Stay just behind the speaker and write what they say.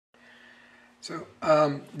So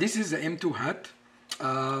this is the M2 hat.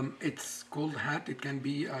 It's called hat. It can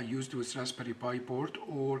be used with Raspberry Pi port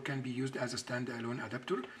or can be used as a standalone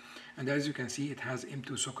adapter. And as you can see, it has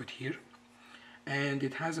M2 socket here, and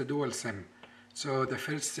it has a dual SIM. So the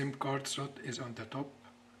first SIM card slot is on the top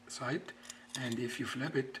side, and if you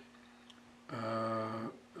flip it,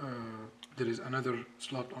 there is another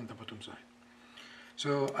slot on the bottom side.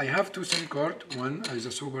 So I have two SIM cards. One is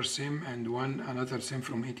a Super SIM and one another SIM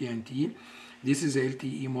from AT&T. This is a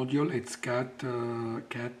LTE module. It's Cat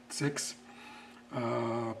 6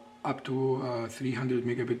 up to 300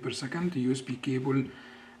 megabit per second. The USB cable.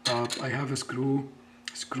 I have a screw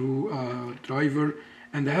driver,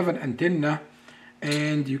 and I have an antenna.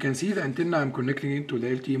 And you can see the antenna. I'm connecting it to the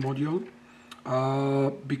LTE module.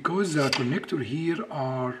 Because the connector here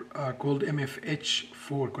are called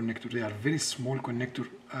MFH4 connector. They are very small connector,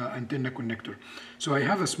 antenna connector. So I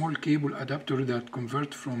have a small cable adapter that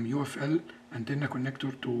convert from UFL antenna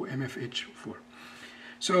connector to MFH4.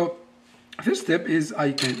 So first step is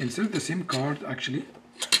I can insert the SIM card actually.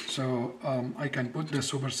 So I can put the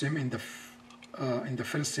Super SIM in the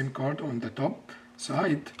first SIM card on the top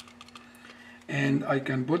side, and I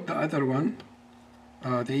can put the other one,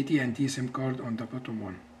 the AT&T SIM card, on the bottom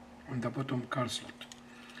one, on the bottom card slot.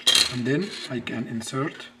 And then I can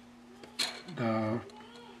insert the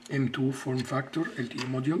M2 form factor LTE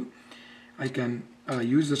module. I can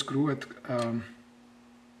use the screw to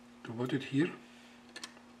put it here.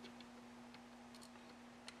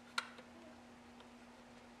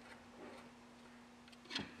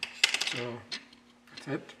 So that's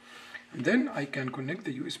it. And then I can connect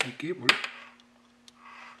the USB cable,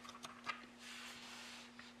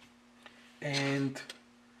 and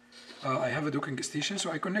I have a docking station,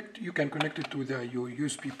 so you can connect it to the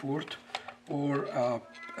USB port or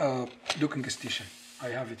docking station. I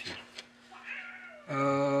have it here.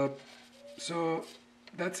 So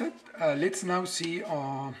that's it. Let's now see.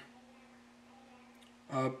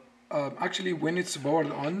 Actually, when it's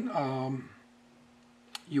powered on,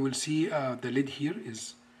 you will see the lid here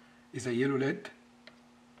is a yellow lid.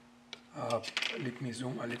 Let me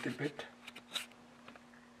zoom a little bit.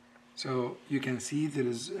 So you can see there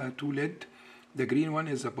is two LED. The green one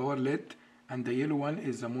is a power LED, and the yellow one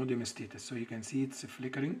is a modem status. So you can see it's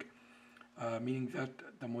flickering, meaning that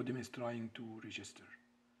the modem is trying to register.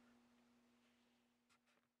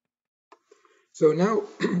 So now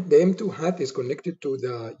the M2 hat is connected to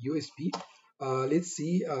the USB. Let's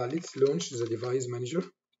launch the device manager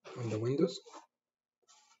on the Windows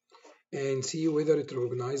and see whether it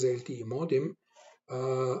recognizes LTE modem.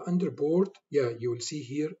 Under port, yeah, you will see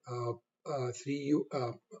here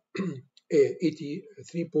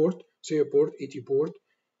 83 port, serial port, 80 port,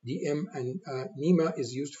 DM, and NEMA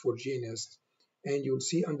is used for GNS. And you'll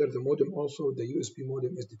see under the modem also the USB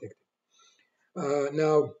modem is detected.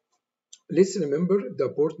 Now, let's remember the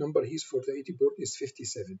port number here for the 80 port is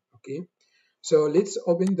 57. Okay, so let's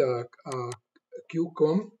open the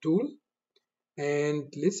QCOM tool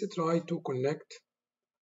and let's try to connect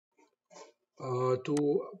to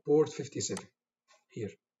port 57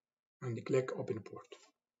 here, and click open port.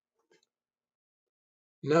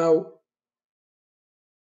 Now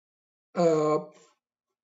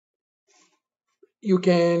you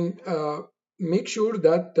can make sure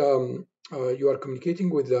that you are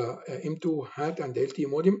communicating with the M2 hat and the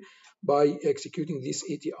LTE modem by executing this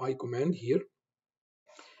ATI command here.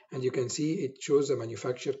 And you can see it shows the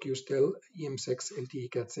manufacturer QSTEL EM6 LTE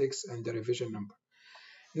Cat6 and the revision number.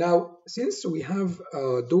 Now, since we have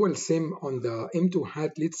dual SIM on the M2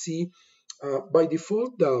 hat, let's see. By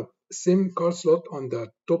default, the SIM card slot on the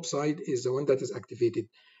top side is the one that is activated,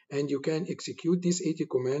 and you can execute this AT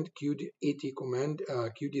command,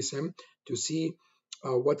 QDSIM, to see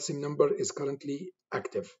what SIM number is currently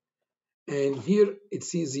active. And here it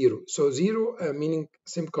sees 0. So 0 meaning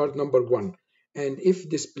SIM card number 1. And if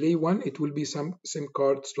display 1, it will be some SIM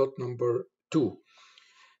card slot number 2.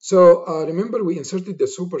 So remember, we inserted the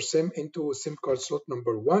Super SIM into SIM card slot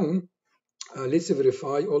number 1. Let's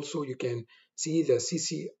verify. Also, you can see the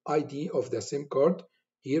CCID of the SIM card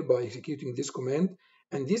here by executing this command.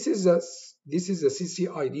 And this is the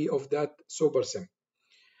CCID of that Super SIM.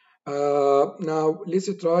 Now, let's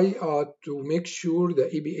try to make sure the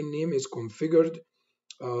ABN name is configured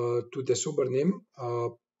to the Super name.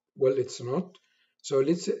 Well, it's not. So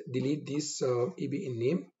let's delete this ABN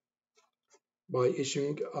name by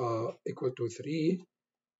issuing equal to 3,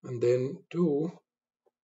 and then 2,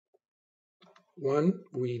 1,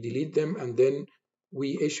 we delete them, and then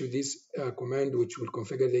we issue this command which will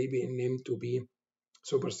configure the ABN name to be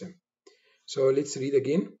SuperSIM. So let's read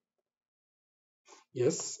again.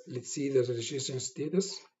 Yes, let's see the registration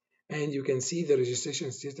status, and you can see the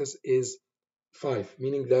registration status is 5,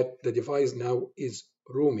 meaning that the device now is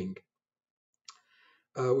roaming,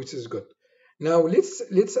 which is good. Now let's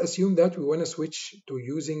assume that we want to switch to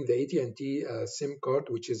using the AT&T SIM card,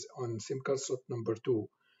 which is on SIM card slot number 2,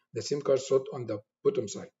 the SIM card slot on the bottom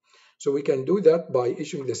side. So we can do that by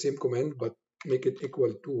issuing the same command, but make it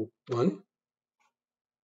equal to 1.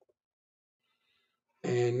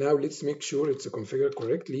 And now let's make sure it's configured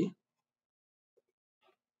correctly,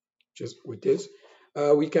 just with this.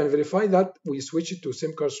 We can verify that we switch it to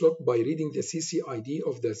SIM card slot by reading the CCID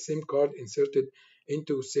of the SIM card inserted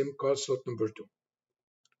into SIM card slot number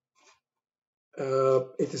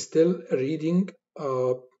 2. It is still reading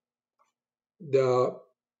the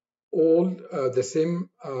SIM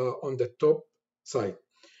on the top side.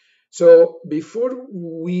 So before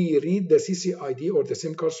we read the CCID or the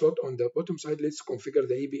SIM card slot on the bottom side, let's configure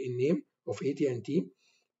the ABN name of AT&T,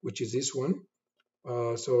 which is this one.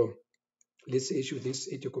 So let's issue this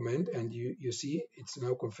AT command, and you see it's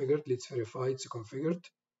now configured. Let's verify it's configured.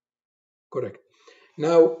 Correct.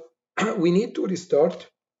 Now we need to restart.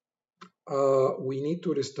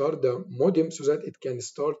 The modem so that it can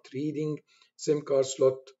start reading SIM card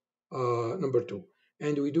slot number 2.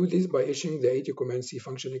 And we do this by issuing the AT command C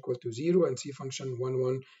function equal to 0 and C function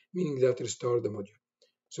 11, meaning that restart the module.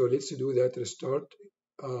 So let's do that restart.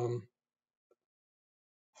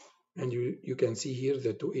 And you can see here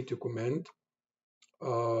the two AT command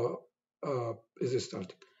is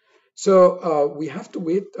starting. So we have to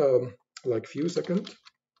wait like few seconds.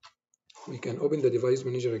 We can open the device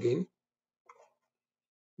manager again,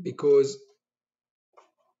 because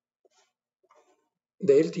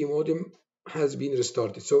the LTE modem has been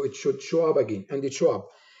restarted, so it should show up again, and it show up,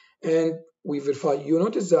 and we verify. You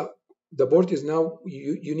notice that the port is now,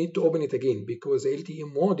 you need to open it again because the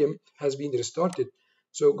LTE modem has been restarted.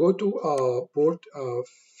 So go to port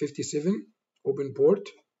 57, open port,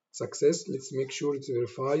 success. Let's make sure it's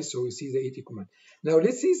verified, so we see the AT command. Now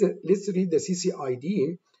let's read the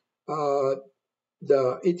CCID,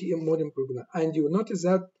 the ATM modem program, and you notice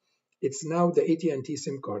that it's now the AT&T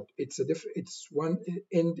SIM card. It's one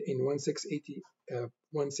end in 1680,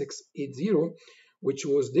 which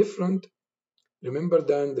was different, remember,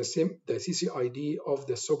 than the CCID of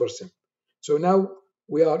the Super SIM. So now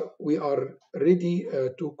we are ready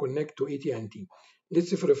to connect to AT&T.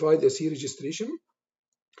 Let's verify the C registration,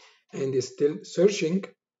 and it's still searching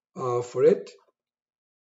for it.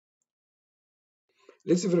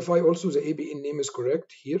 Let's verify also the ABN name is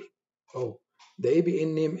correct here. Oh, the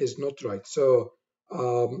ABN name is not right. So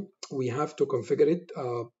we have to configure it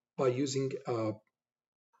by using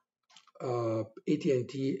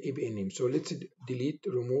AT&T ABN name. So let's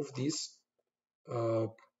remove this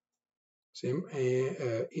same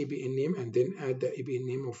ABN name, and then add the ABN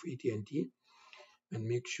name of AT&T and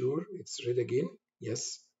make sure it's read again.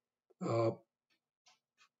 Yes.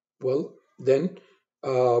 Well, then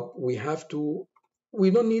we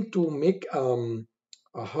don't need to make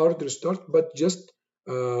a hard restart, but just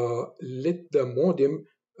let the modem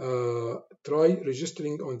try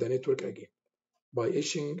registering on the network again by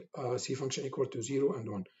issuing C function equal to 0 and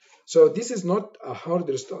 1. So this is not a hard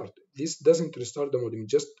restart. This doesn't restart the modem.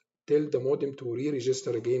 Just tell the modem to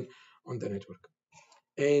re-register again on the network.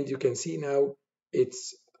 And you can see now it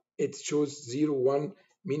shows 0, 1,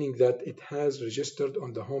 meaning that it has registered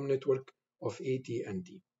on the home network of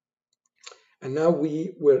AT&T. And now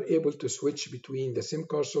we were able to switch between the SIM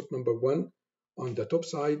card slot number 1 on the top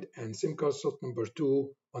side and SIM card slot number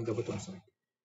 2 on the bottom side.